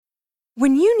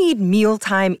When you need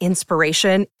mealtime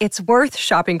inspiration, it's worth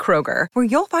shopping Kroger, where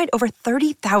you'll find over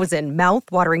 30,000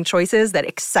 mouth-watering choices that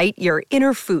excite your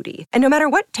inner foodie. And no matter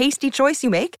what tasty choice you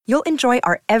make, you'll enjoy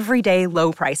our everyday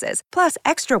low prices, plus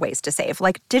extra ways to save,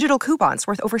 like digital coupons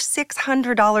worth over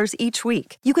 $600 each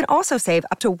week. You can also save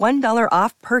up to $1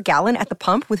 off per gallon at the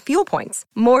pump with fuel points.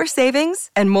 More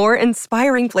savings and more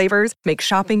inspiring flavors make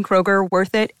shopping Kroger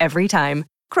worth it every time.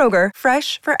 Kroger,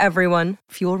 fresh for everyone.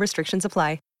 Fuel restrictions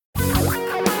apply.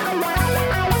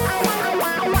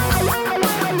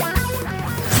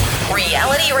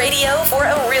 Reality radio for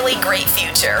a really great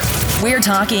future. We're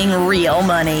talking real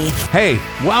money. Hey,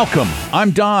 welcome.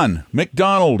 I'm Don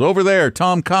McDonald. Over there,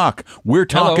 Tom Cock. We're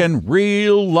talking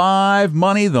real live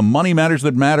money, the money matters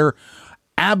that matter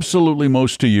absolutely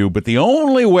most to you. But the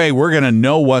only way we're going to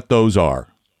know what those are,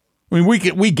 I mean,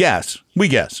 we guess.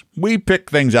 We pick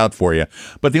things out for you.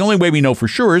 But the only way we know for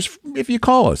sure is if you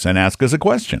call us and ask us a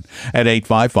question at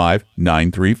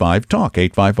 855-935-TALK,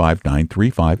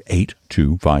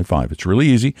 855-935-8255. It's really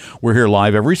easy. We're here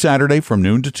live every Saturday from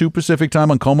noon to 2 Pacific time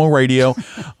on Como Radio.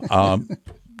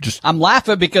 I'm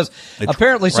laughing because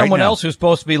apparently someone else who's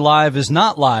supposed to be live is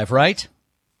not live, right?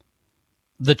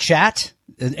 The chat?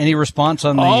 Any response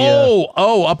on the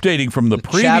updating from the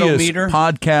previous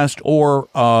podcast or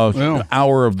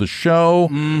hour of the show?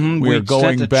 We are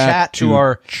going sent a back chat to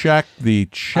our check the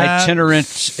chat. Itinerant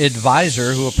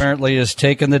advisor, who apparently has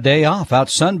taken the day off out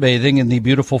sunbathing in the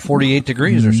beautiful 48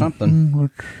 degrees or something.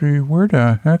 Let's see, where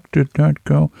the heck did that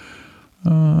go?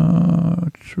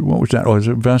 What was that? Oh, is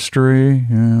it Vestry?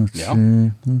 Yeah, let's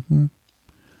see.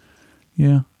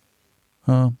 Yeah.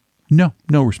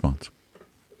 No response.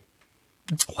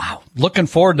 Wow. Looking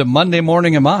forward to Monday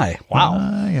morning, am I? Wow.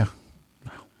 Yeah.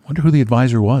 Wonder who the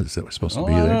advisor was that was supposed to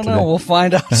be there I don't today. know. We'll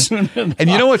find out soon. And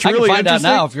you know what's really interesting? Out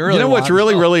now if you really you know what's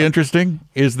want. really interesting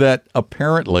is that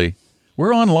apparently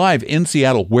we're on live in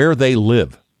Seattle where they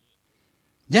live.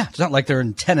 Yeah, it's not like they're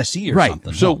in Tennessee or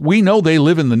something. Right. So we know they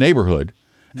live in the neighborhood,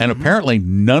 and apparently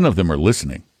none of them are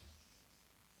listening.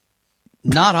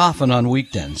 Not often on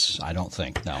weekends, I don't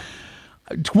think, no.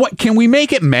 What, can we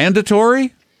make it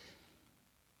mandatory?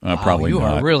 Probably you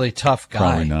not. are a really tough guy.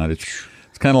 Probably not. It's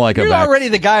kind of like you're already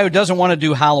the guy who doesn't want to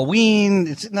do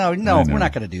Halloween. No, we're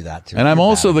not going to do that. And I'm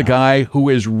also the guy who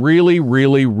is really,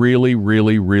 really, really,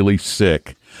 really, really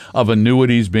sick of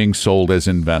annuities being sold as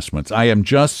investments. I am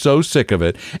just so sick of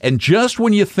it. And just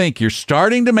when you think you're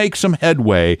starting to make some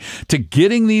headway to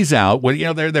getting these out,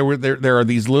 well, there are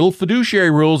these little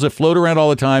fiduciary rules that float around all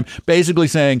the time, basically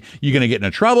saying you're going to get into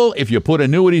trouble if you put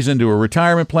annuities into a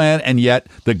retirement plan, and yet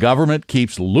the government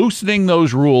keeps loosening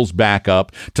those rules back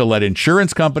up to let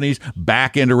insurance companies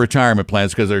back into retirement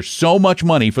plans because there's so much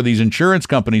money for these insurance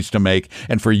companies to make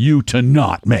and for you to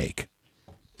not make.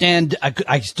 And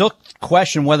I still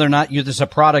question whether or not this is a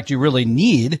product you really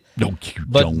need. No, you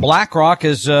but don't. BlackRock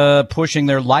is pushing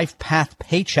their Life Path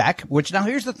Paycheck, which now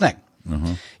here's the thing.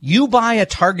 You buy a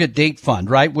target date fund,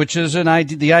 right? Which is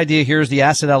the idea here is the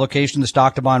asset allocation, the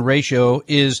stock to bond ratio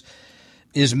is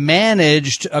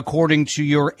managed according to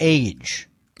your age.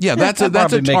 Yeah, that's a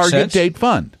target date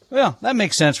fund. Yeah, that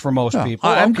makes sense for most people.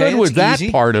 I'm good with that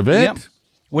part of it. Yep.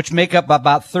 Which make up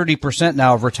about 30%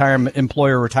 now of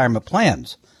employer retirement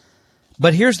plans.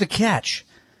 But here's the catch.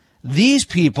 These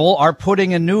people are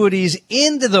putting annuities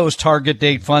into those target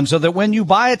date funds so that when you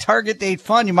buy a target date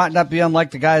fund, you might not be unlike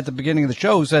the guy at the beginning of the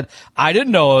show who said, I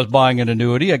didn't know I was buying an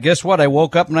annuity. Guess what? I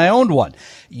woke up and I owned one.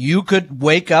 You could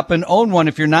wake up and own one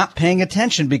if you're not paying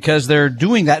attention because they're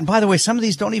doing that. And by the way, some of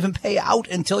these don't even pay out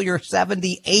until you're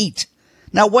 78.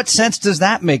 Now, what sense does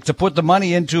that make to put the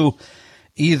money into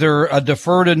either a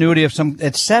deferred annuity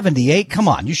at 78? Come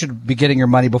on, you should be getting your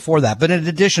money before that. But in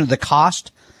addition to the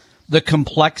cost, the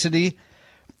complexity,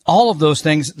 all of those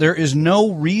things, there is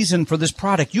no reason for this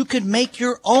product. You could make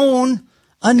your own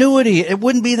annuity. It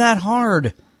wouldn't be that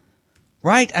hard,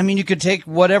 right? I mean, you could take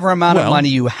whatever amount of money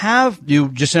you have, you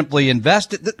just simply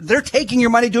invest it. They're taking your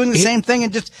money, doing the same thing,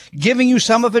 and just giving you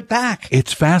some of it back.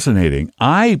 It's fascinating.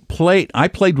 I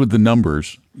played with the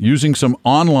numbers using some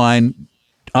online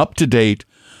up-to-date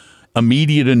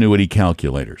immediate annuity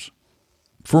calculators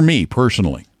for me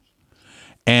personally.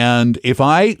 And if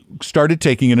I started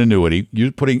taking an annuity,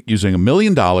 using $1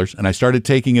 million, and I started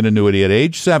taking an annuity at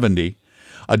age 70,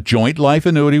 a joint life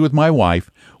annuity with my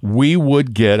wife, we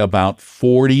would get about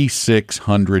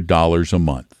 $4,600 a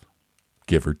month,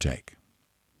 give or take.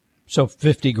 So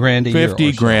 $50,000 a year.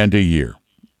 $50,000 a year,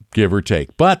 give or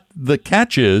take. But the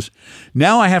catch is,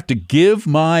 now I have to give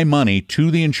my money to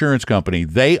the insurance company.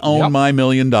 They own my $1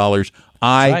 million.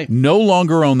 I no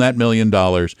longer own that $1 million.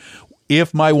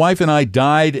 If my wife and I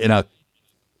died in a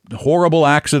horrible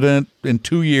accident in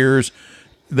 2 years,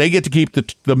 they get to keep the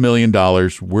 $1 million.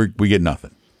 We get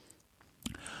nothing.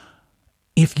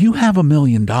 If you have $1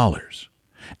 million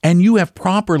and you have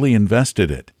properly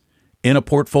invested it in a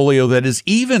portfolio that is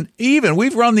even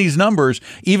we've run these numbers,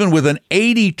 even with an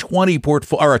 80-20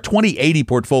 portfolio or a 20-80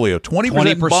 portfolio,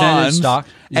 20% bonds in stock,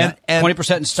 and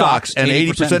 20% in stocks and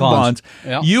 80% bonds.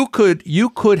 Yeah. You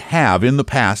could have in the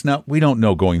past, now we don't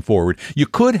know going forward, you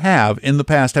could have in the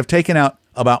past have taken out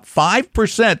about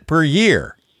 5% per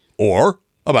year, or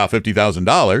about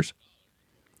 $50,000.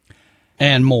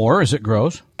 And more as it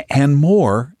grows. And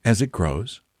more as it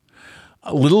grows.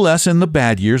 A little less in the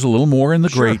bad years, a little more in the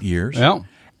great years. Yeah.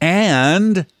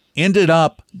 And ended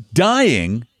up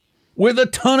dying with a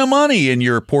ton of money in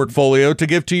your portfolio to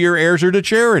give to your heirs or to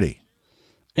charity.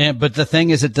 But the thing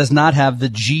is, it does not have the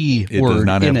G word. It does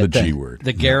not have in the it, G word.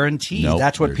 The guarantee. Nope,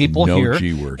 That's what there's people no hear.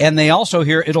 G word. And they also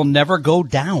hear it'll never go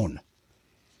down.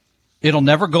 It'll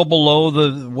never go below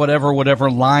the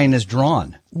whatever line is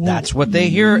drawn. That's what they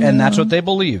hear, and that's what they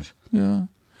believe. Yeah.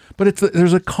 But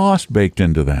there's a cost baked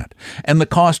into that. And the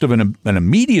cost of an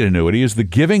immediate annuity is the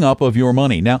giving up of your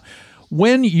money. Now,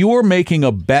 when you're making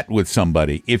a bet with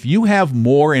somebody, if you have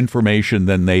more information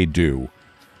than they do,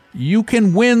 you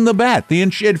can win the bet. The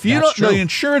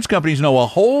insurance companies know a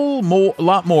whole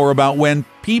lot more about when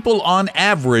people on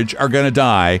average are going to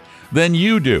die than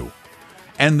you do.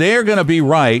 And they're going to be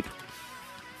right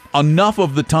enough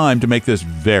of the time to make this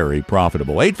very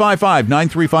profitable.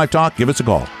 855-935-TALK. Give us a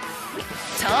call.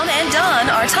 Tom and Don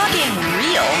are talking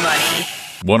real money.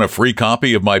 Want a free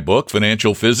copy of my book,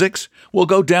 Financial Physics? Well,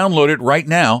 go download it right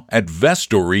now at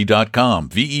Vestory.com.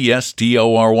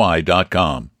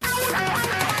 Vestory.com.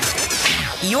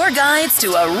 Your guides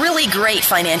to a really great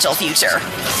financial future.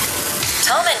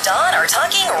 Tom and Don are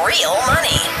talking real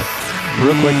money.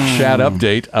 Real quick chat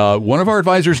update. One of our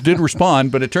advisors did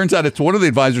respond, but it turns out it's one of the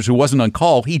advisors who wasn't on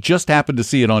call. He just happened to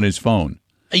see it on his phone.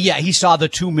 Yeah, he saw the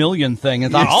 2 million thing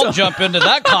and thought, I'll jump into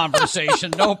that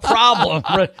conversation. No problem.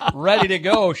 Ready to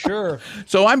go. Sure.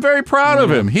 So I'm very proud of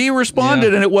him. He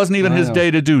responded, and it wasn't even his day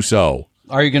to do so.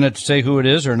 Are you going to say who it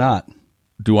is or not?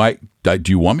 Do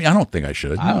you want me? I don't think I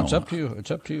should. No. It's up to you.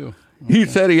 It's up to you. He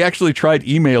said he actually tried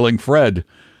emailing Fred,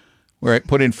 where I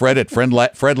put in Fred at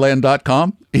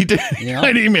fredland.com. He did. He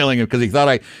tried emailing him because he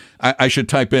thought I should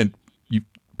type in,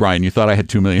 Brian, you thought I had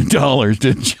 $2 million,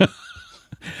 didn't you?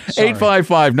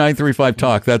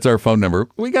 855-935-TALK. That's our phone number.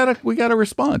 We got a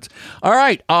response. All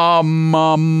right.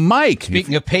 Mike.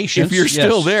 Speaking of patience. If you're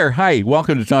still there, hi.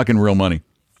 Welcome to Talking Real Money.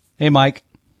 Hey, Mike.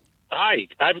 Hi.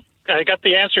 I got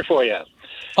the answer for you.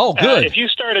 Oh, good. If you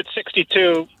start at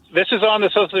 62, this is on the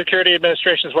Social Security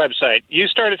Administration's website. You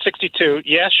start at 62.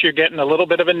 Yes, you're getting a little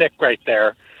bit of a nick right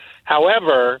there.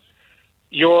 However,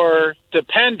 your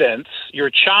dependents,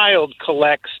 your child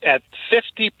collects at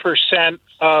 50%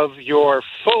 of your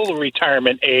full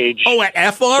retirement age. Oh,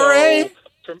 at FRA?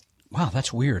 Wow,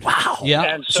 that's weird. Wow. Yeah.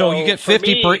 And so you get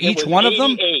 50 per each one of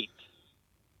them?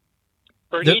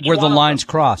 Where the lines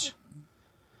cross.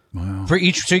 Wow. For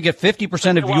each, so you get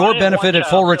 50% of your benefit at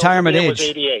full retirement age. It was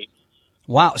 88.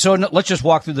 Wow. So let's just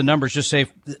walk through the numbers. Just say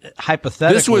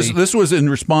hypothetically. This was in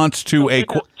response to a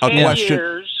question.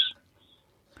 Years.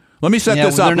 Let me set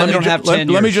this up.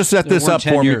 Let me just set this up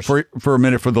for a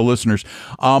minute for the listeners.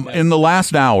 In the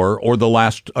last hour or the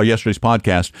last yesterday's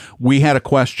podcast, we had a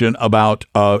question about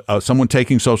someone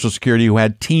taking Social Security who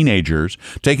had teenagers,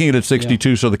 taking it at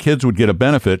 62 so the kids would get a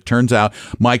benefit. Turns out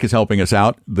Mike is helping us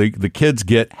out. The kids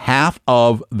get half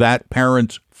of that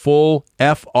parent's full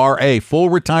FRA,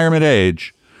 full retirement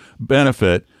age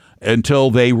benefit until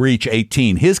they reach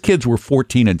 18. His kids were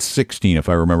 14 and 16, if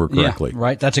I remember correctly. Yeah,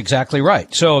 right. That's exactly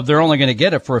right. So they're only going to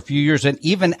get it for a few years. And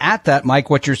even at that, Mike,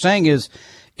 what you're saying is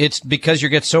it's because you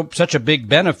get such a big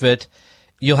benefit,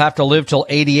 you'll have to live till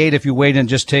 88 if you wait and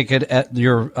just take it at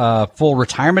your full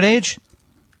retirement age?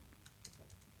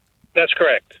 That's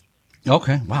correct.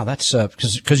 Okay. Wow. That's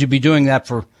because you'd be doing that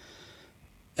for,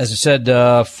 as I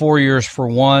said, 4 years for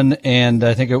one, and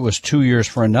I think it was 2 years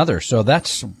for another. So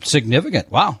that's significant.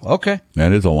 Wow. Okay.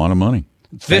 That is a lot of money.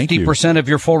 50% of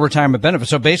your full retirement benefit.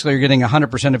 So basically, you're getting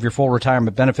 100% of your full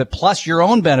retirement benefit plus your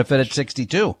own benefit at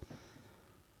 62.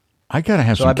 I gotta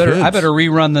have so some kids. I better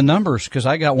rerun the numbers because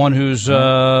I got one who's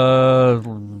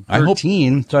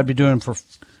 13. So I'd be doing for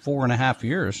 4.5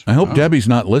 years. I hope Debbie's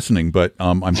not listening, but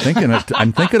I'm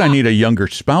thinking I need a younger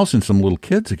spouse and some little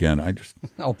kids again.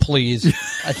 Oh, please.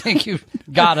 I think you've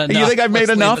got enough. You think I've made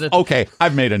enough? Okay,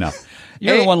 I've made enough.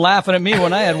 You're the one laughing at me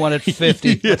when I had one at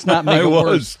 50. Let's not make it worse.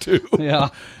 I was, too. Yeah.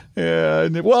 Yeah.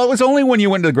 Well, it was only when you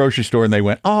went to the grocery store and they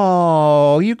went,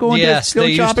 "Oh, you going to go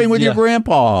shopping with your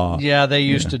grandpa?" Yeah, they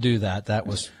used to do that. That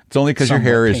was. It's only because your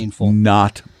hair painful. is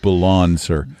not blonde,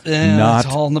 sir. Yeah, not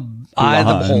it's all in the eye of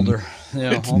the beholder.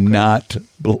 Yeah, it's not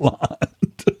blonde.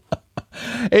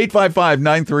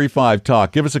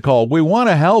 855-935-TALK. Give us a call. We want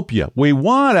to help you. We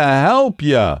want to help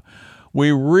you.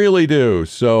 We really do.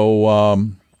 So,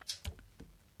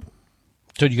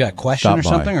 so you got a question or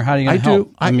something, or how are you going to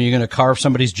help? I mean, you're going to carve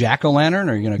somebody's jack-o'-lantern,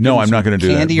 or are you going to? No, I'm not going to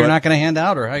do that. Candy you're not going to hand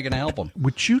out, or how are you going to help them?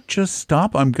 Would you just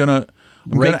stop? I'm going to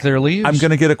rake their leaves. I'm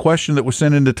going to get a question that was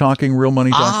sent into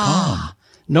TalkingRealMoney.com.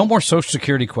 No more Social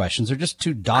Security questions. They're just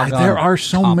too doggone. There are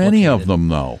so many of them,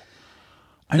 though.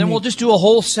 Then we'll just do a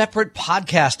whole separate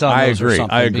podcast on those or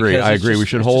something. I agree. We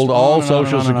should hold all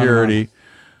Social Security.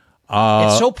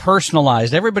 It's so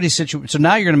personalized. Everybody's situation. So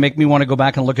now you're going to make me want to go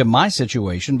back and look at my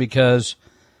situation, because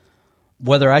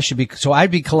whether I should be. So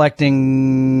I'd be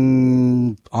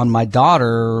collecting on my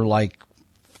daughter like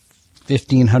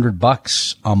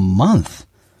 $1,500 a month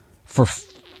for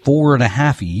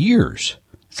 4.5 years.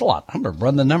 It's a lot. I'm going to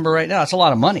run the number right now. It's a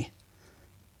lot of money.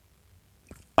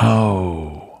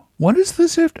 Oh, what is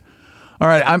this? All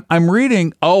right, I'm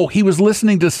reading. Oh, he was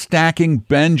listening to Stacking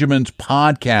Benjamin's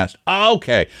podcast.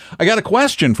 Okay, I got a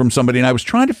question from somebody, and I was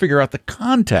trying to figure out the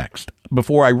context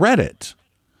before I read it.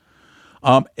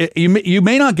 You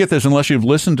may not get this unless you've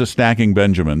listened to Stacking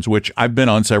Benjamins, which I've been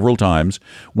on several times.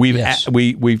 We've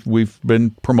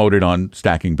been promoted on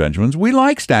Stacking Benjamins. We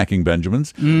like Stacking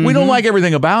Benjamins. Mm-hmm. We don't like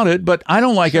everything about it, but I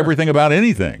don't like everything about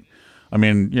anything. I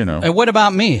mean, you know. And what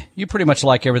about me? You pretty much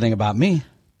like everything about me.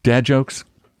 Dad jokes,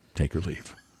 take or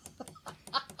leave.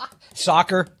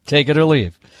 Soccer, take it or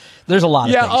leave. There's a lot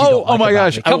of things. Oh my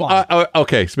gosh. Come on.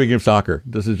 Okay, speaking of soccer,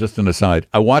 this is just an aside.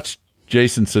 I watched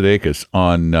Jason Sudeikis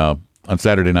on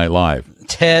Saturday Night Live.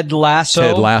 Ted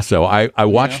Lasso. I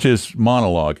watched his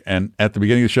monologue, and at the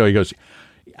beginning of the show, he goes,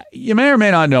 "You may or may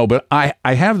not know, but I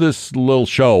have this little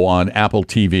show on Apple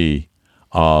TV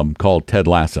called Ted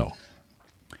Lasso."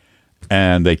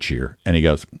 And they cheer. And he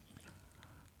goes,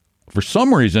 "For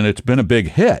some reason, it's been a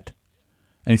big hit."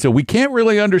 And he said, "We can't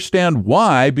really understand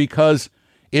why, because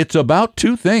it's about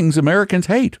two things Americans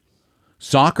hate: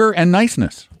 soccer and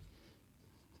niceness."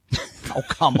 Oh,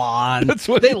 come on.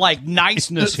 They like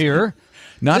niceness here.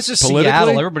 Not this is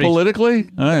Seattle. Politically?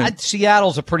 Right.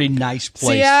 Seattle's a pretty nice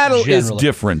place. Seattle generally. is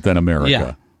different than America.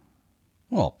 Yeah.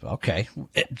 Well, okay.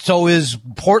 So is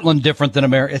Portland different than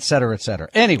America, et cetera, et cetera.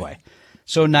 Anyway,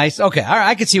 so nice. Okay, all right,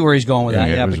 I can see where he's going with that.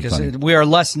 Yeah, because we are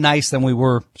less nice than we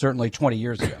were certainly 20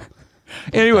 years ago.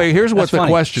 Anyway, here's what the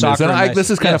question is. And this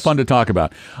is kind of fun to talk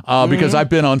about because I've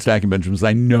been on Stacking Benjamins.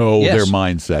 I know their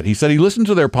mindset. He said he listened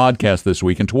to their podcast this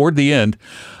week, and toward the end,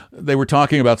 they were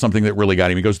talking about something that really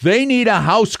got him. He goes, "They need a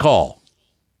house call.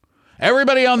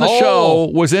 Everybody on the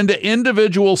show was into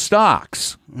individual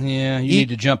stocks." Yeah, you need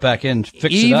to jump back in, fix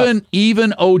it up.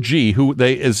 Even OG, who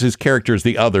is his character is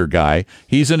the other guy.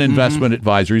 He's an investment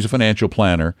advisor. He's a financial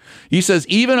planner. He says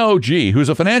even OG, who's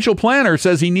a financial planner,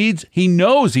 says he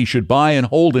knows he should buy and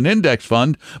hold an index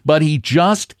fund, but he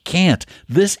just can't.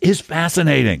 This is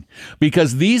fascinating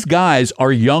because these guys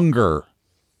are younger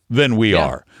than we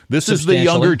are. This is the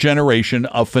younger generation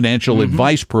of financial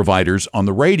advice providers on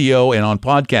the radio and on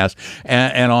podcasts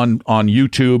and on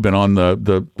YouTube and on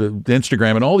the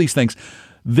Instagram and all these things.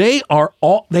 They are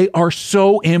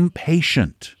so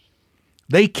impatient.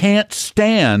 They can't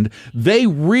stand. They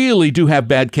really do have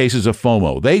bad cases of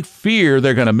FOMO. They fear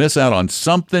they're going to miss out on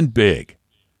something big.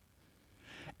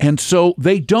 And so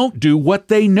they don't do what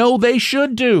they know they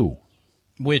should do,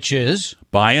 which is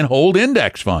buy and hold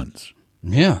index funds.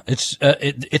 Yeah, it's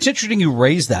interesting you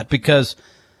raise that because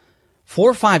 4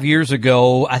 or 5 years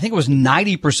ago, I think it was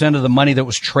 90% of the money that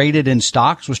was traded in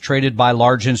stocks was traded by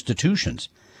large institutions.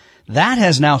 That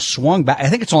has now swung back. I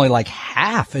think it's only like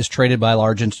half is traded by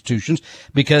large institutions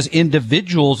because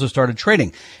individuals have started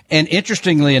trading. And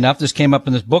interestingly enough, this came up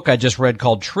in this book I just read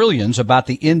called Trillions about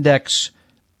the index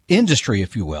industry,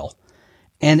 if you will.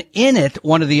 And in it,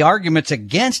 one of the arguments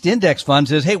against index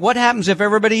funds is, hey, what happens if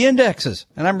everybody indexes?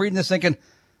 And I'm reading this thinking,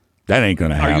 that ain't going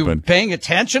to happen. Are you paying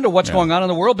attention to what's going on in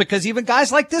the world? Because even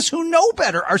guys like this who know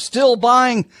better are still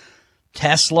buying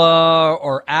Tesla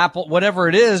or Apple, whatever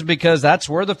it is, because that's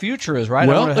where the future is, right?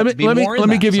 Well, let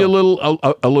me give you a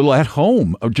little at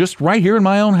home, just right here in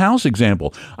my own house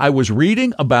example. I was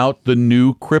reading about the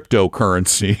new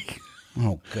cryptocurrency.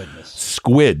 Oh, goodness.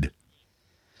 Squid.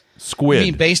 You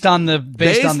mean based on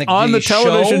the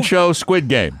television show Squid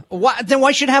Game. Then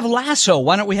why should have Lasso?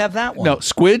 Why don't we have that one? No,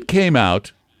 Squid came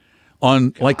out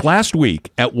on like last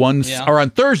week at or on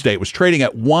Thursday. It was trading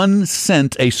at 1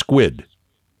 cent a squid.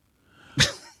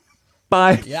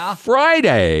 by Yeah.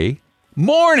 Friday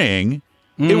morning,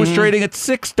 it was trading at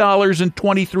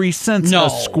 $6.23 No. a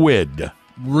squid.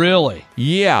 Really?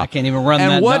 Yeah. I can't even run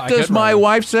and that. And what No, I does couldn't my run that.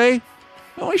 wife say?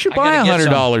 Oh, we should I buy gotta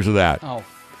get $100 of that. Oh,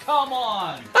 come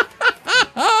on.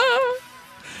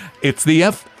 It's the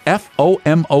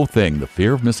FOMO thing, the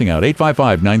fear of missing out.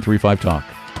 855-935-TALK.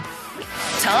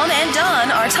 Tom and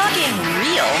Don are talking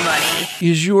real money.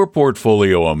 Is your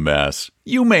portfolio a mess?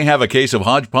 You may have a case of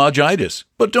hodgepodgeitis,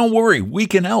 but don't worry, we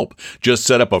can help. Just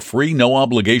set up a free,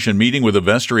 no-obligation meeting with a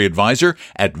Vestory advisor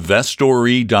at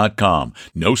Vestory.com.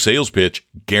 No sales pitch,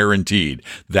 guaranteed.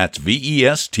 That's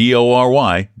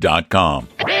VESTORY.com.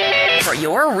 For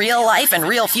your real life and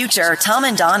real future, Tom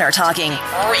and Don are talking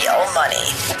real money.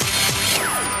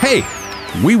 Hey,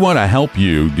 we want to help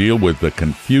you deal with the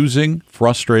confusing,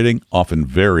 frustrating, often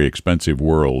very expensive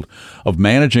world of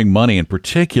managing money and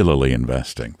particularly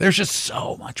investing. There's just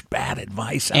so much bad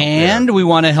advice out there. And we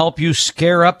want to help you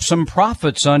scare up some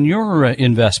profits on your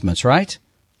investments, right?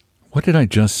 What did I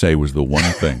just say was the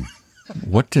one thing?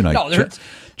 What did I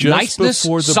just niceness,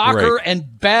 before the soccer, break?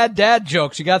 and bad dad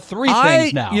jokes. You got three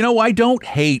things now. You know, I don't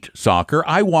hate soccer.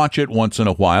 I watch it once in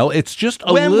a while. It's just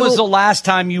a when little... was the last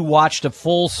time you watched a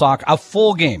full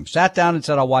game? Sat down and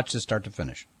said, "I'll watch this start to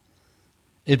finish."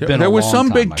 There was some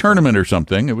big tournament or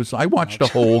something. I watched a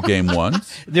whole game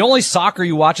once. The only soccer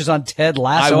you watch is on Ted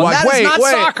Lasso. I watched, and that is not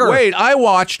soccer. Wait, I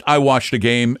watched a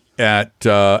game at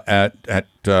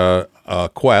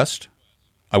Quest.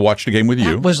 I watched a game with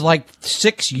you. That was like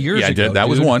 6 years ago. Yeah, that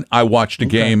was dude. one. I watched a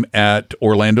game at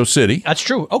Orlando City. That's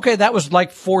true. Okay, that was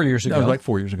like 4 years ago. That was like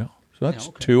 4 years ago. So that's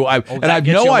two. that I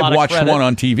gets know you a lot I've of watched credit. one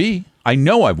on TV. I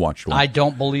know I've watched one. I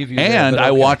don't believe you. And there, I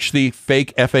but okay. watched the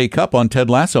fake FA Cup on Ted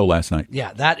Lasso last night.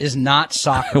 Yeah, that is not I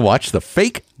soccer. watched the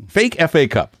fake FA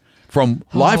Cup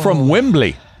live from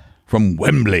Wembley. From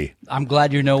Wembley. I'm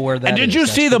glad you know where that And is. did you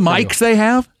That's see the good for you. mics they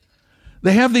have?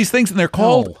 They have these things, and they're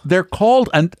called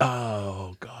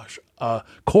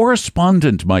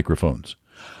correspondent microphones.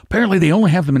 Apparently, they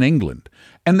only have them in England,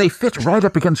 and they fit right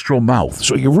up against your mouth,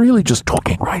 so you're really just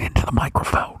talking right into the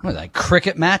microphone. What, like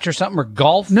cricket match or something, or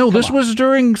golf? No, Come this on. was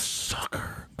during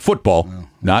football.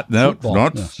 Not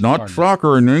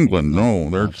soccer in England. No,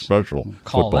 they're special.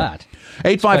 Call football. that.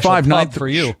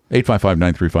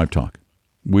 855-935-TALK.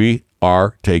 We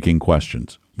are taking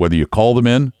questions, whether you call them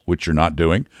in, which you're not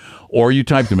doing, or you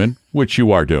type them in, which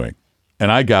you are doing.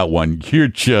 And I got one. You're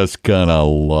just gonna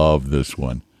love this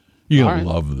one. You're gonna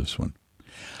love this one.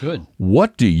 Good.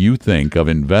 What do you think of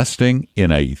investing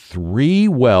in a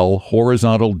 3-well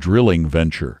horizontal drilling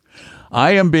venture?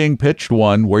 I am being pitched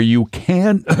one where you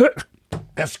can,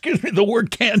 excuse me, the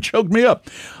word can choked me up.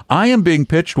 I am being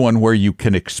pitched one where you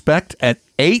can expect an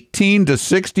 18 to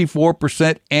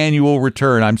 64% annual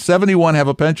return. I'm 71, have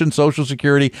a pension, Social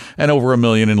Security, and over $1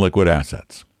 million in liquid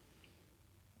assets.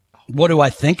 What do I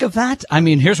think of that? I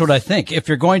mean, here's what I think. If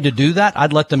you're going to do that,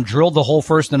 I'd let them drill the hole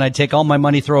first, and I'd take all my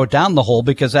money, throw it down the hole,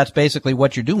 because that's basically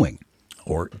what you're doing.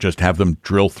 Or just have them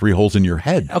drill 3 holes in your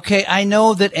head. Okay, I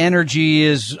know that energy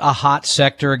is a hot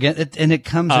sector again, and it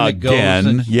comes and it goes.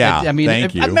 Again, yeah, I mean,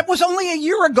 thank you. it was only a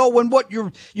year ago when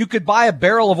you could buy a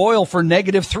barrel of oil for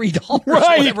negative $3,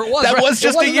 Right. whatever it was. That was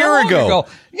just a wasn't year that long ago.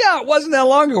 Yeah, it wasn't that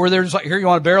long ago where they're just like, here, you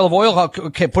want a barrel of oil?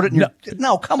 Okay, put it in your...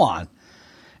 No, come on.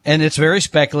 And it's very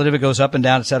speculative. It goes up and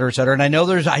down, et cetera, et cetera. And I know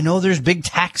there's big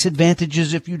tax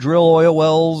advantages if you drill oil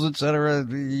wells, et cetera.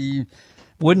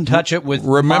 Wouldn't touch it with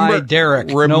my Derek.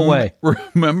 No way.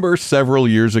 Remember several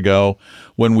years ago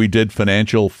when we did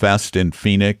Financial Fest in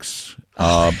Phoenix?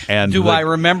 Do I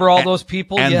remember all those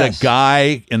people? And yes. the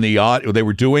guy in the they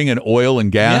were doing an oil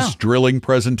and gas drilling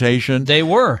presentation. They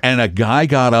were. And a guy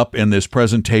got up in this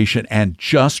presentation and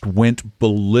just went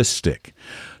ballistic,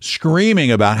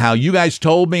 screaming about how you guys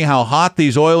told me how hot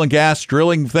these oil and gas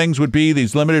drilling things would be,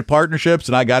 these limited partnerships,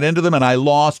 and I got into them and I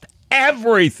lost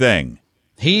everything.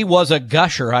 He was a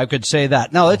gusher, I could say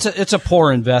that. No, it's a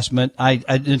poor investment.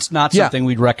 It's not something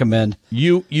we'd recommend.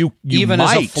 You even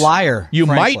might, as a flyer. You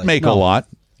frankly. might make a lot,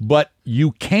 but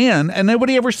you can, and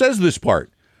nobody ever says this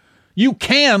part. You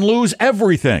can lose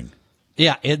everything.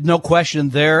 Yeah, no question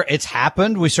there. It's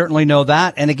happened. We certainly know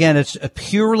that. And again, it's a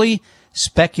purely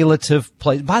speculative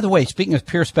play. By the way, speaking of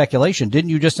pure speculation, didn't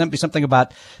you just send me something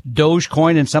about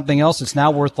Dogecoin and something else? It's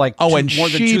now worth like and more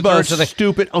than Shiba, 2/3 of the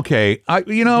stupid. Okay,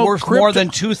 worth more than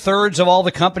 2/3 of all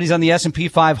the companies on the S&P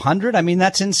 500. I mean,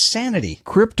 that's insanity.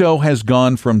 Crypto has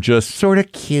gone from just sort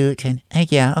of cute and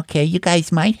yeah, okay, you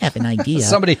guys might have an idea.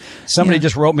 Somebody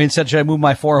just wrote me and said, should I move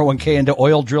my 401k into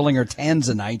oil drilling or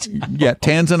Tanzanite?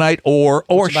 Tanzanite or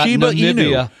Shiba Inu.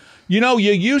 Namibia.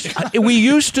 We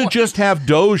used to just have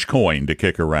Dogecoin to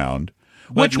kick around.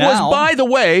 which was, by the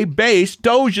way,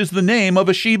 Doge is the name of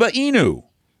a Shiba Inu,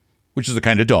 which is a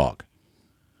kind of dog.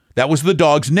 That was the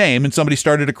dog's name, and somebody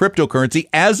started a cryptocurrency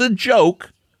as a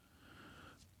joke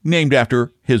named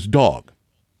after his dog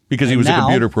because he was a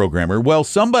computer programmer. Well,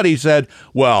 somebody said,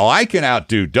 well, I can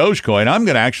outdo Dogecoin. I'm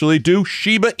going to actually do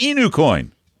Shiba Inu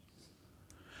coin.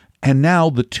 And now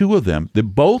the two of them, they're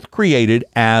both created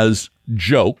as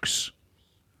jokes,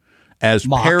 as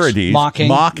parodies,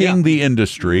 mocking the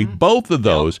industry. Both of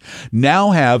those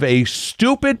now have a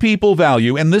stupid people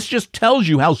value. And this just tells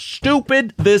you how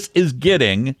stupid this is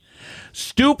getting.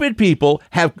 Stupid people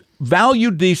have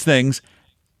valued these things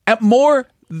at more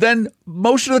than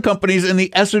most of the companies in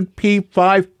the S&P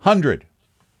 500.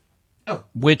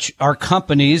 Which are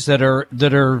companies that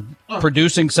are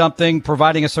producing something,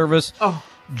 providing a service,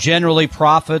 generally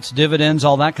profits, dividends,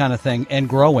 all that kind of thing, and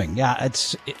growing. Yeah,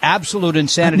 it's absolute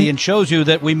insanity and shows you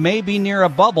that we may be near a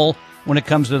bubble when it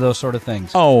comes to those sort of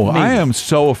things. Oh, maybe. I am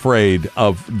so afraid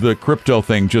of the crypto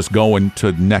thing just going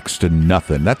to next to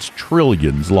nothing. That's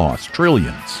trillions lost.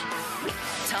 Trillions.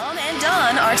 Tom and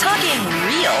Don are talking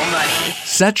real money.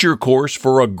 Set your course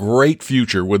for a great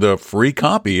future with a free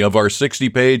copy of our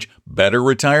 60-page Better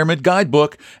Retirement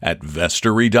Guidebook at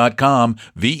vestory.com,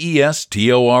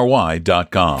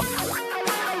 vestory.com.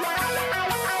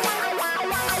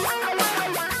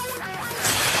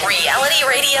 Reality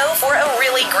radio for a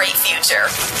really great future.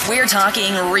 We're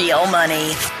talking real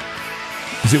money.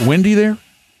 Is it windy there?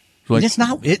 It's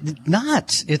not.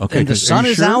 Okay, and the sun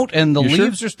is out, and the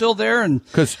leaves are still there. And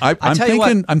because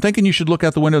I'm thinking you should look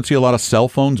out the window and see a lot of cell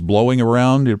phones blowing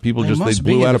around. People they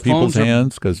blew out of people's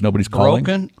hands because nobody's calling.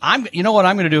 Broken. You know what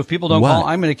I'm going to do if people don't call?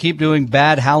 I'm going to keep doing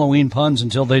bad Halloween puns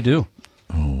until they do.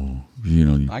 Oh,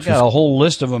 I got a whole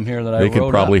list of them here that I wrote. They could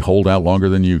probably hold out longer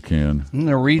than you can. I'm going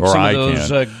to read some of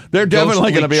those. They're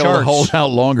definitely going to be able to hold out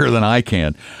longer than I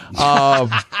can.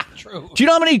 True. Do you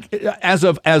know how many, as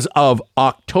of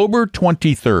October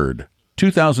 23rd,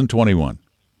 2021?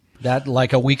 That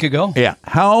like a week ago? Yeah.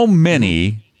 How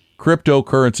many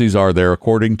cryptocurrencies are there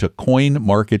according to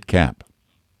CoinMarketCap?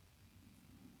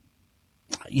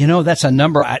 That's a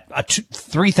number at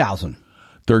 3,000.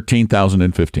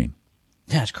 13,015.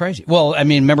 Yeah, it's crazy. Well,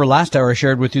 remember last hour I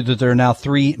shared with you that there are now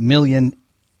 3 million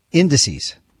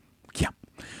indices. Yeah.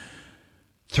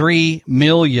 3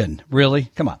 million.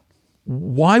 Really? Come on.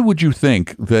 Why would you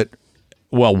think that,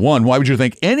 why would you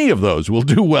think any of those will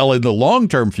do well in the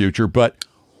long-term future? But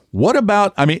what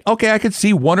about, I could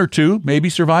see one or two maybe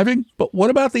surviving, but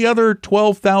what about the other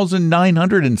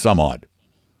 12,900 and some odd?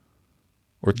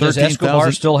 Or 13,000? Does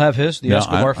Escobar still have his? The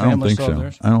Escobar family still have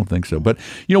theirs? I don't think so. But,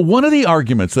 one of the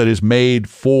arguments that is made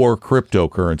for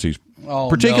cryptocurrencies,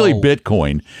 particularly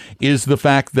Bitcoin, is the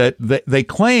fact that they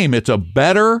claim it's a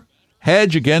better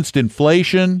hedge against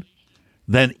inflation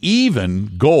than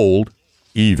even gold.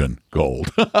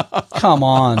 Come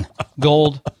on,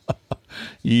 gold.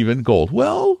 Even gold.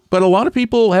 Well, but a lot of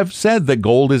people have said that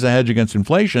gold is a hedge against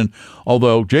inflation,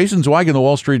 although Jason Zweig in the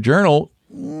Wall Street Journal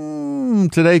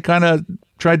today kind of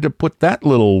tried to put that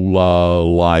little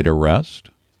lie to rest.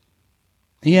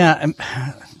 Yeah.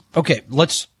 Okay,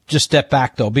 let's just step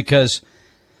back, though, because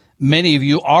many of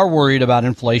you are worried about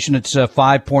inflation. It's a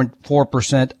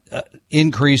 5.4%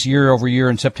 increase year over year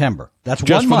in September. That's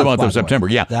just 1 month, for the month of September.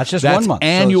 Yeah, that's 1 month.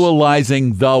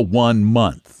 Annualizing the 1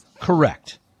 month.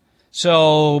 Correct.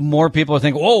 So more people are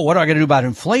thinking, "Oh, what do I got to do about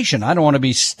inflation? I don't want to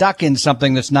be stuck in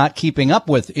something that's not keeping up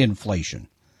with inflation."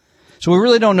 So we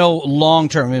really don't know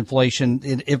long-term inflation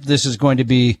if this is going to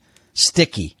be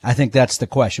sticky. I think that's the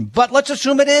question. But let's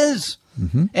assume it is.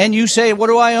 Mm-hmm. And you say, "What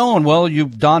do I own?" Well,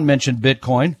 Don mentioned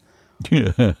Bitcoin.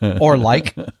 Or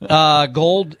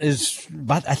gold is,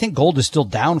 but I think gold is still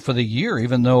down for the year,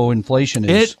 even though inflation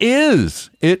is. It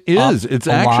is. It's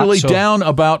actually down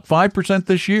about 5%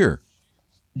 this year.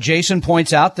 Jason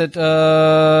points out that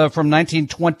from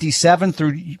 1927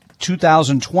 through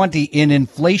 2020, in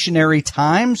inflationary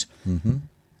times,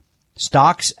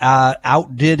 stocks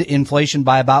outdid inflation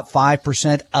by about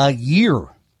 5% a year.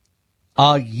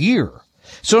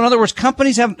 So in other words,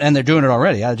 companies have, and they're doing it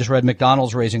already. I just read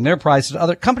McDonald's raising their prices.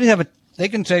 Other companies have they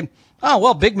can say, "Oh,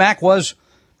 well, Big Mac was,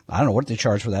 I don't know what they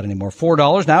charge for that anymore,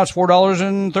 $4. Now it's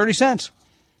 $4.30.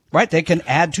 Right? They can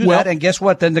add to that. And guess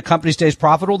what? Then the company stays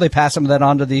profitable. They pass some of that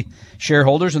on to the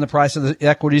shareholders and the price of the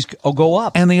equities will go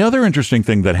up. And the other interesting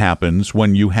thing that happens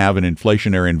when you have an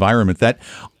inflationary environment, that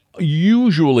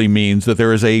usually means that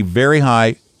there is a very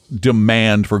high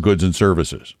demand for goods and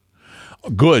services.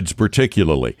 Goods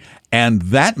particularly. And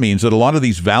that means that a lot of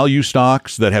these value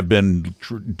stocks that have been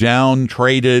down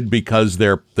traded because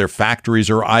their factories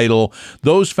are idle,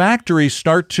 those factories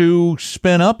start to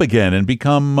spin up again and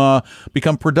become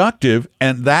productive,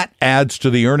 and that adds to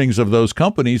the earnings of those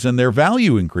companies and their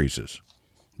value increases.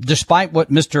 Despite what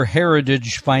Mr.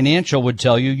 Heritage Financial would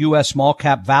tell you, U.S. small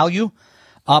cap value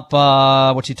up,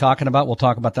 what's he talking about? We'll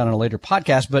talk about that on a later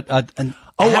podcast, but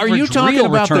are you talking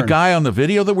about return. the guy on the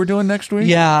video that we're doing next week?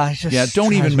 Yeah.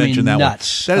 Don't even mention that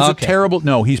nuts. one. That is okay. a terrible,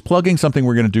 no, he's plugging something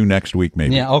we're going to do next week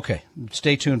maybe. Yeah, okay.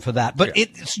 Stay tuned for that. But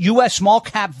it's U.S. small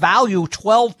cap value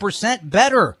 12%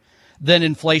 better than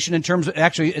inflation in terms of,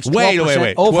 actually, it's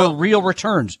 12% over real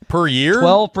returns. Per year?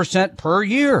 12% per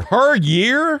year. Per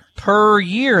year? Per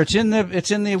year. It's in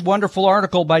the wonderful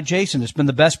article by Jason. It's been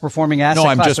the best performing asset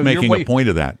class. No, I'm just making a point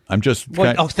of that. I'm just.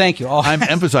 Thank you. I'm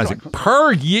emphasizing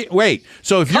per year. Wait.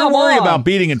 So if you're worried about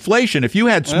beating inflation, if you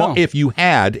had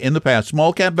in the past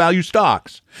small cap value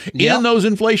stocks in those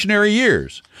inflationary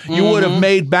years, you would have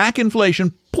made back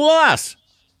inflation plus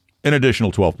an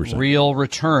additional 12%. Real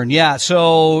return. Yeah.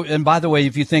 So, and by the way,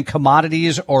 if you think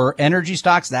commodities or energy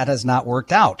stocks, that has not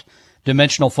worked out.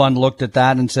 Dimensional Fund looked at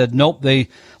that and said, nope, they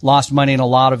lost money in a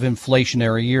lot of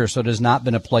inflationary years, so it has not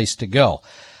been a place to go.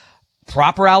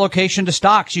 Proper allocation to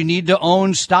stocks. You need to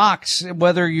own stocks,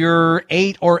 whether you're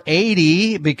 8 or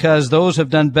 80, because those have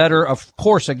done better, of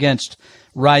course, against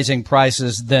rising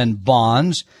prices than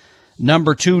bonds.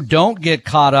 Number 2, don't get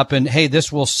caught up in, hey,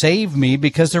 this will save me,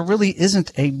 because there really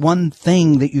isn't a one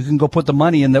thing that you can go put the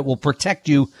money in that will protect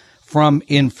you from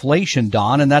inflation,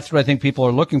 Don. And that's what I think people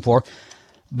are looking for.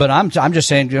 But I'm just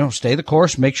saying, stay the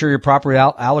course, make sure you're properly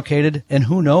allocated, and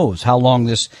who knows how long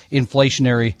this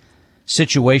inflationary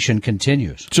situation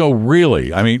continues. So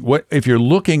really, I mean, what if you're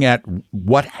looking at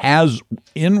what has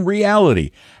in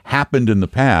reality happened in the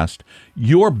past,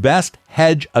 your best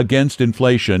hedge against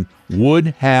inflation would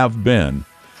have been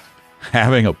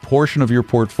having a portion of your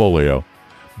portfolio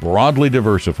broadly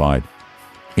diversified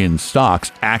in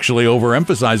stocks, actually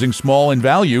overemphasizing small in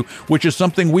value, which is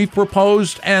something we've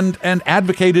proposed and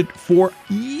advocated for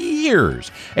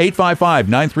years.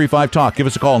 855-935-TALK. Give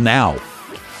us a call now.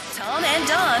 Tom and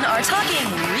Don are talking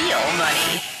real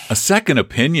money. A second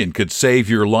opinion could save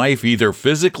your life either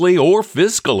physically or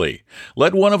fiscally.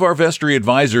 Let one of our Vestory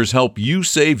advisors help you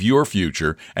save your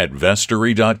future at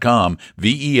Vestory.com,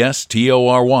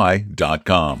 Vestory.com.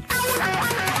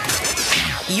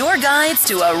 Your guides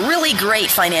to a really great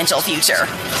financial future.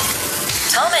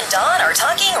 Tom and Don are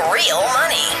talking real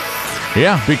money.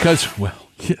 Yeah, because, well,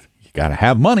 you got to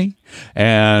have money,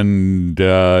 and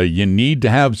you need to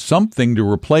have something to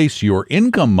replace your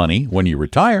income money when you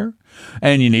retire,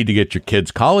 and you need to get your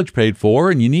kids' college paid for,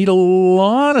 and you need a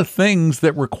lot of things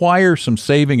that require some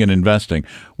saving and investing,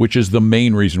 which is the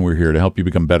main reason we're here, to help you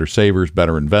become better savers,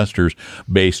 better investors,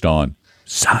 based on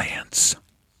science.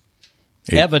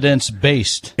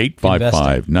 Evidence-based.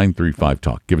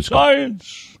 855-935-TALK. Give us a call.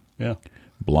 Science. Yeah.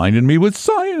 Blinded me with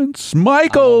science.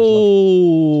 Michael,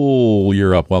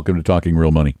 you're up. Welcome to Talking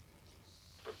Real Money.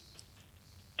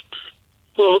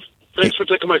 Well, thanks for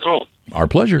taking my call. Our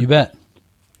pleasure. You bet.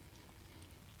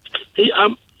 Hey,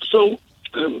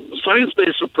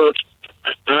 science-based approach.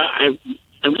 I'm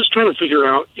just trying to figure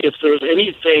out if there's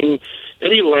any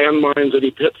landmines,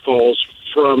 any pitfalls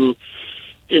from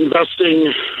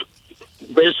investing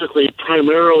basically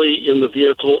primarily in the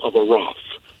vehicle of a Roth.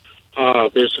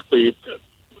 Basically,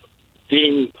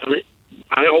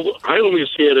 I only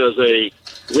see it as a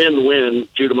win-win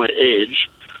due to my age.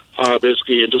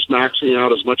 Basically, and just maxing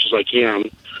out as much as I can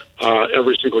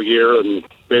every single year, and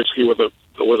basically with a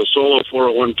solo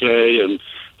 401k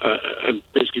and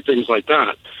basically things like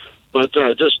that. But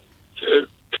just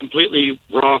completely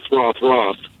Roth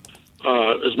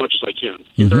as much as I can.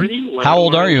 Mm-hmm. Is there any How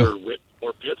old are you?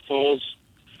 Or pitfalls?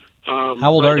 How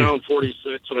old are you? Right now I'm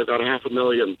 46, and I've got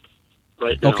 $500,000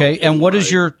 right now. Okay, and what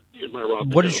is your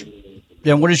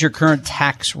current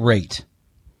tax rate?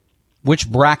 Which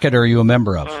bracket are you a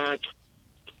member of?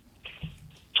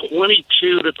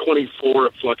 22 to 24.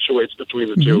 It fluctuates between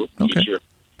the two each year.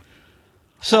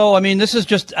 So, I mean, this is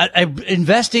just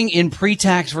investing in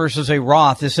pre-tax versus a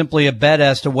Roth is simply a bet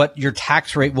as to what your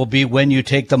tax rate will be when you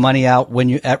take the money out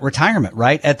at retirement,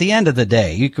 right? At the end of the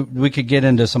day, we could get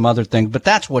into some other things, but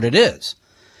that's what it is.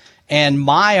 And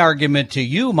my argument to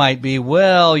you might be,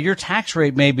 well, your tax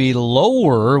rate may be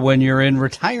lower when you're in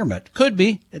retirement. Could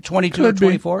be at 22 or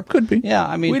 24. Could be. Yeah,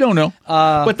 I mean, we don't know.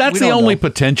 But that's the only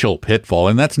potential pitfall,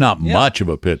 and that's not much of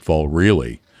a pitfall,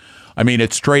 really. I mean,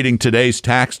 it's trading today's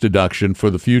tax deduction for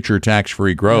the future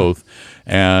tax-free growth,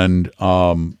 and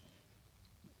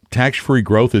tax-free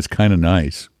growth is kind of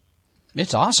nice.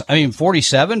 It's awesome. I mean,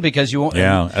 47 because you won't.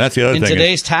 Yeah, that's the other thing. In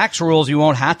today's tax rules, you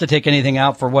won't have to take anything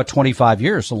out for 25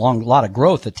 years. A lot of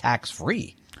growth at tax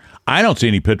free. I don't see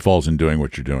any pitfalls in doing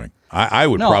what you're doing. I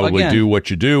would probably again, do what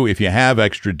you do if you have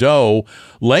extra dough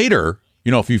later.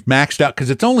 If you've maxed out, because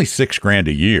it's only $6,000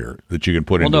 a year that you can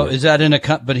put into. Well, no, is that in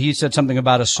a? But he said something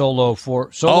about a solo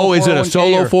Oh, is it a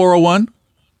solo 401?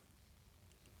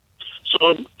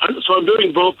 So I'm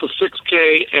doing both the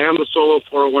 6K and the solo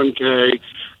 401K.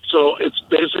 So it's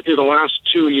basically the last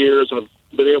 2 years I've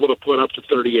been able to put up to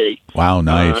 38. Wow,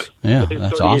 nice. Yeah,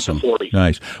 that's awesome.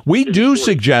 Nice. We do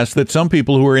suggest that some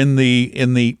people who are in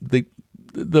the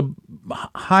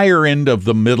higher end of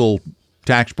the middle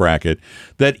tax bracket,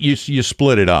 that you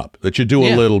split it up, that you do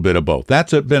a little bit of both.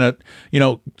 That's been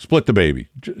split the baby.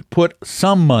 Put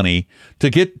some money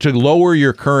to lower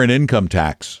your current income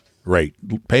tax rate.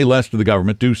 Pay less to the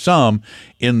government. Do some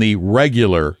in the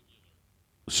regular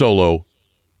solo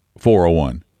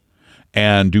 401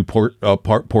 and do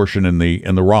portion in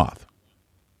the Roth.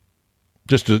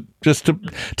 Just to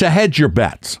hedge your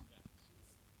bets.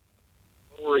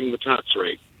 Lowering the tax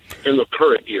rate in the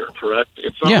current year, correct?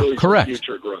 It's not really correct. For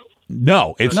future growth.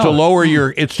 No, it's to lower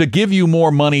it's to give you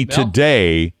more money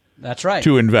today. That's right.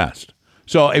 To invest.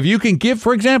 So if you can give,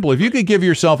 for example, if you could give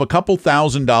yourself a couple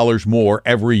 $1,000s more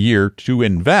every year to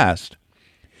invest,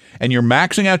 and you're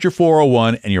maxing out your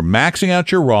 401 and you're maxing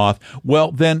out your Roth, well,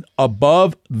 then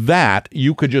above that,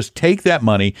 you could just take that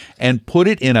money and put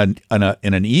it in an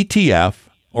ETF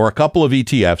or a couple of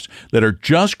ETFs that are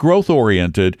just growth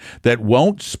oriented, that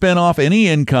won't spin off any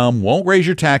income, won't raise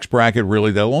your tax bracket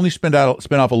really. They'll only spin off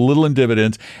a little in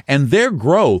dividends, and their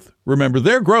growth, remember,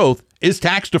 their growth is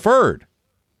tax deferred.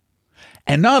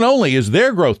 And not only is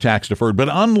their growth tax deferred, but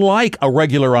unlike a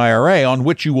regular IRA on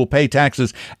which you will pay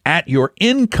taxes at your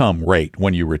income rate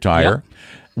when you retire,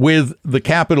 with the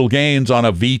capital gains on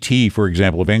a VT, for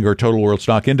example, a Vanguard Total World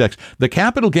Stock Index, the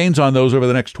capital gains on those over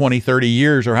the next 20, 30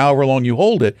 years or however long you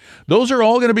hold it, those are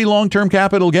all going to be long-term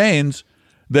capital gains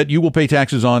that you will pay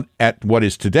taxes on at what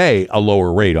is today a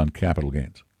lower rate on capital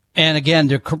gains. And again,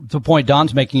 the point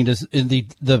Don's making is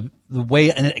the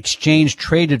way an exchange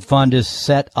traded fund is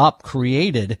set up,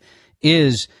 created,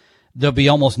 is there'll be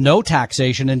almost no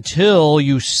taxation until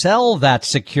you sell that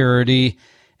security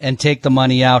and take the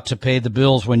money out to pay the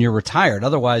bills when you're retired.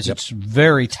 Otherwise, it's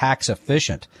very tax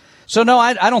efficient. So no,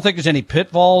 I don't think there's any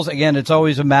pitfalls. Again, it's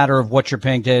always a matter of what you're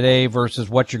paying today versus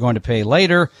what you're going to pay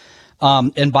later.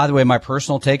 And by the way, my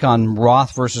personal take on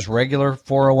Roth versus regular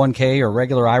 401k or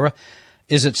regular IRA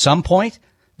is at some point,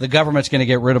 the government's going to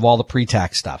get rid of all the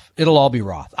pre-tax stuff. It'll all be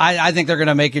Roth. I think they're going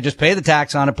to make you just pay the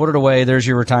tax on it, put it away. There's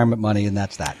your retirement money, and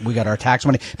that's that. We got our tax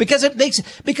money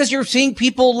because you're seeing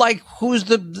people like who's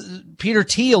the Peter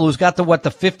Thiel, who's got the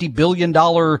 $50 billion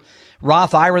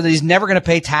Roth IRA that he's never going to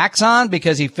pay tax on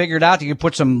because he figured out you can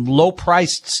put some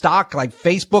low-priced stock like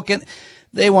Facebook in.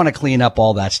 They want to clean up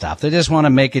all that stuff. They just want to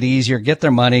make it easier, get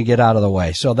their money, get out of the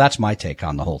way. So that's my take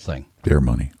on the whole thing. Their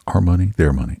money, our money,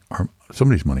 their money,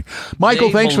 somebody's money. Michael,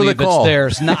 thanks for the call. It's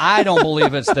theirs. No, I don't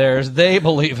believe it's theirs. They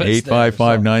believe it's theirs.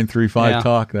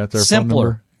 855-935-TALK. That's our phone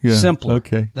number. Yeah. Simpler.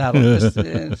 Okay.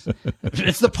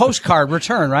 It's the postcard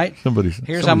return, right?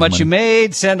 Here's how much money you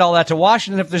made. Send all that to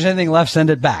Washington. If there's anything left, send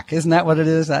it back. Isn't that what it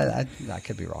is? I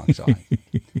could be wrong. So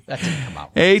that didn't come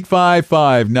out.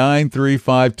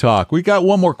 855-935-TALK. We got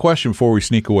one more question before we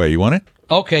sneak away. You want it?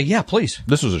 Okay. Yeah, please.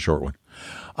 This was a short one.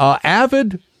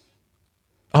 Avid.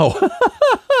 Oh,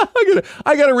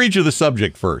 I got to read you the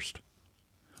subject first.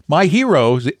 My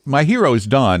hero is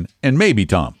Don and maybe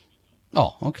Tom.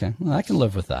 Oh, okay. Well, I can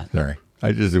live with that. Sorry.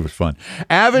 It was fun.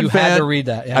 Avid you fan. Had to read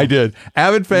that. Yeah. I did.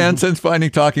 Avid fan since finding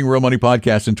Talking Real Money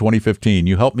podcast in 2015.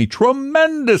 You helped me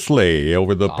tremendously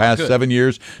over the past 7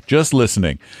 years just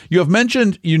listening. You have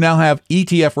mentioned you now have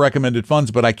ETF recommended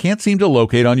funds, but I can't seem to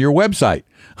locate on your website.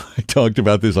 I talked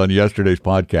about this on yesterday's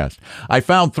podcast. I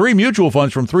found 3 mutual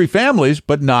funds from 3 families,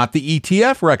 but not the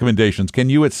ETF recommendations. Can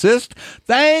you assist?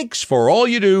 Thanks for all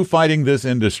you do fighting this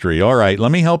industry. All right,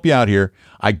 let me help you out here.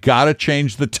 I got to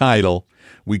change the title.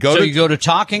 You go to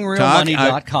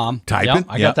talkingrealmoney.com. Type it.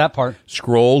 I got that part.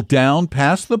 Scroll down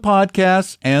past the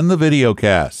podcasts and the video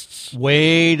casts.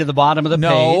 Way to the bottom of the page.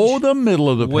 No, the middle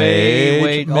of the page.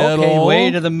 Way to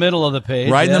the middle of the page.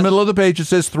 Right in the middle of the page, it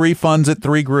says 3 funds at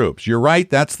 3 groups. You're right.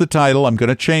 That's the title. I'm going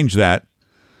to change that.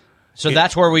 So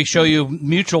that's where we show you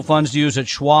mutual funds to use at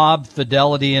Schwab,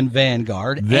 Fidelity, and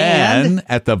Vanguard. Then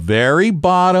at the very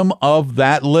bottom of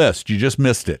that list, you just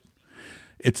missed it.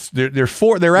 There's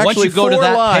 4. They're actually 4 lines. Once you go to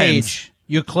that page,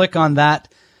 you click on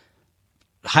that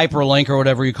hyperlink or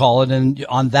whatever you call it, and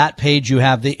on that page you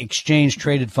have the exchange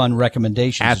traded fund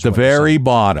recommendations at the very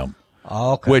bottom.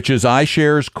 which is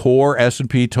iShares Core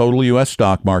S&P Total U.S.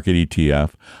 Stock Market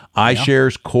ETF,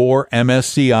 iShares Core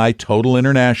MSCI Total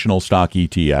International Stock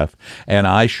ETF, and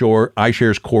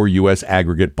iShares Core U.S.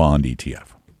 Aggregate Bond ETF.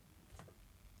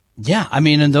 Yeah, I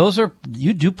mean, and those are,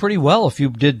 you do pretty well if you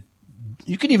did.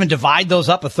 You could even divide those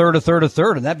up a third,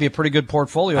 and that'd be a pretty good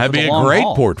portfolio. That'd be a great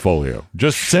portfolio,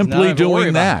 just simply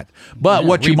doing that. But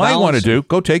what you might want to do,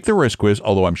 go take the risk quiz,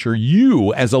 although I'm sure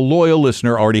you, as a loyal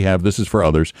listener, already have. This is for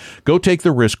others. Go take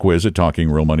the risk quiz at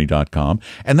TalkingRealMoney.com,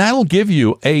 and that'll give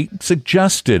you a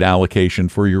suggested allocation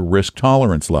for your risk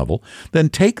tolerance level. Then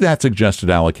take that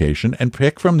suggested allocation and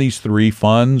pick from these 3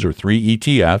 funds or 3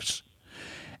 ETFs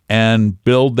and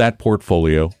build that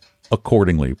portfolio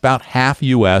accordingly. About half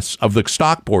U.S. of the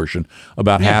stock portion,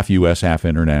 about half U.S., half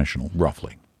international,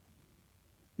 roughly.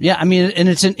 Yeah, I mean, and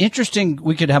it's an interesting,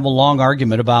 we could have a long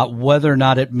argument about whether or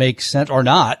not it makes sense or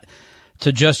not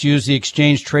to just use the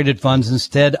exchange-traded funds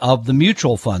instead of the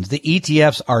mutual funds. The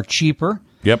ETFs are cheaper.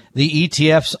 Yep. The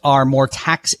ETFs are more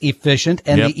tax efficient,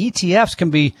 and the ETFs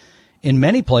can be, in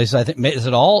many places, I think, is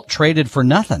it all traded for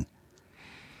nothing?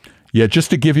 Yeah, just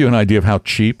to give you an idea of how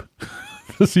cheap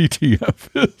this ETF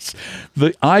is.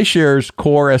 The iShares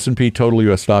Core S&P Total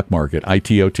U.S. Stock Market,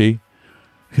 ITOT,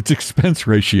 its expense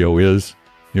ratio is,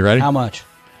 you ready? How much?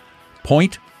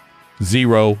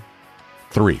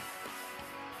 0.03.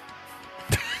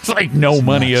 It's like no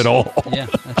money at all. Yeah,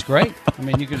 that's great. I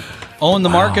mean, you can own the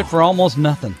market for almost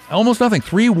nothing. Almost nothing.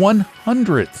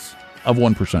 3/100ths of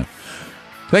 1%.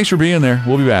 Thanks for being there.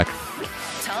 We'll be back.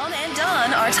 Tom and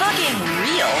Don are talking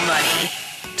real money.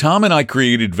 Tom and I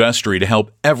created Vestory to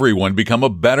help everyone become a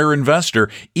better investor,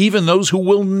 even those who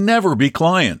will never be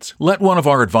clients. Let one of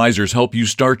our advisors help you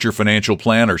start your financial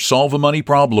plan or solve a money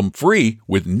problem free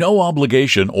with no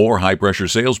obligation or high-pressure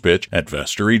sales pitch at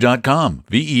Vestory.com,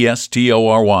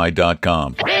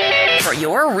 Vestory.com. For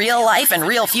your real life and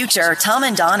real future, Tom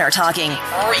and Don are talking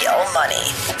real money.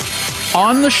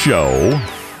 On the show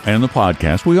and the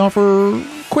podcast, we offer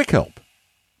quick help.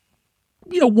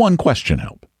 One question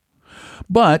help.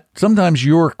 But sometimes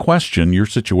your question, your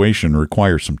situation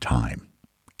requires some time,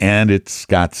 and it's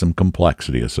got some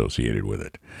complexity associated with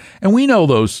it. And we know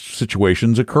those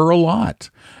situations occur a lot,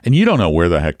 and you don't know where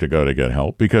the heck to go to get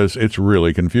help because it's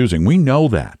really confusing. We know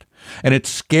that. And it's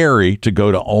scary to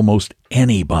go to almost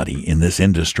anybody in this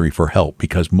industry for help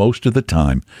because most of the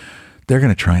time they're going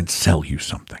to try and sell you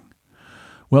something.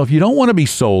 Well, if you don't want to be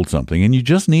sold something and you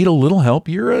just need a little help,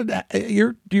 you're a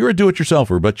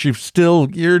do-it-yourselfer, but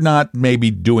you're not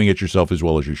maybe doing it yourself as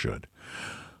well as you should.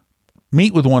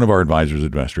 Meet with one of our advisors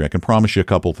at Vestory. I can promise you a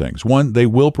couple things. One, they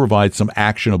will provide some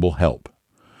actionable help.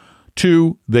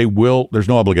 Two, there's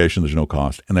no obligation, there's no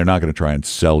cost, and they're not going to try and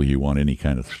sell you on any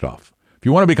kind of stuff. If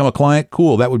you want to become a client,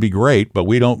 cool, that would be great, but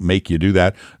we don't make you do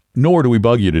that, nor do we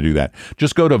bug you to do that.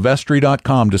 Just go to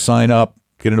Vestory.com to sign up,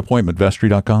 get an appointment,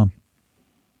 Vestory.com.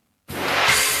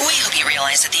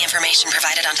 That the information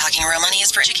provided on Talking Real Money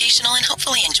is for educational and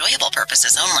hopefully enjoyable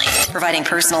purposes only. Providing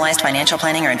personalized financial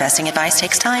planning or investing advice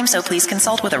takes time, so please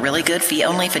consult with a really good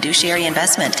fee-only fiduciary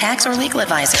investment, tax, or legal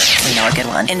advisor. We know a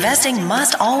good one. Investing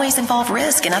must always involve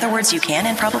risk. In other words, you can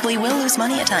and probably will lose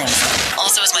money at times.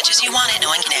 Also, as much as you want it,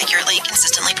 no one can accurately,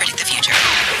 consistently predict the future.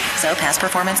 So past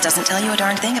performance doesn't tell you a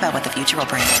darn thing about what the future will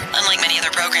bring. Unlike many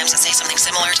other programs that say something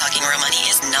similar, Talking Real Money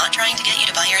is not trying to get you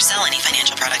to buy or sell any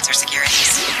financial products or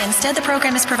securities. Instead, the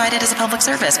program is provided as a public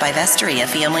service by Vestory, a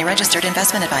fee-only registered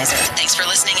investment advisor. Thanks for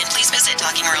listening, and please visit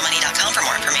TalkingRealMoney.com for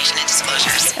more information and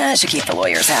disclosures. That should keep the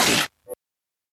lawyers happy.